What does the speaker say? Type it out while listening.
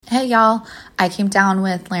Hey y'all, I came down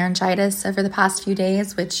with laryngitis over the past few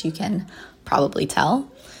days, which you can probably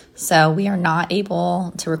tell. So we are not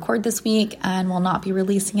able to record this week and will not be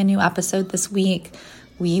releasing a new episode this week.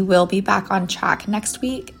 We will be back on track next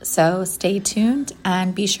week, so stay tuned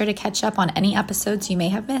and be sure to catch up on any episodes you may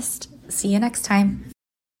have missed. See you next time.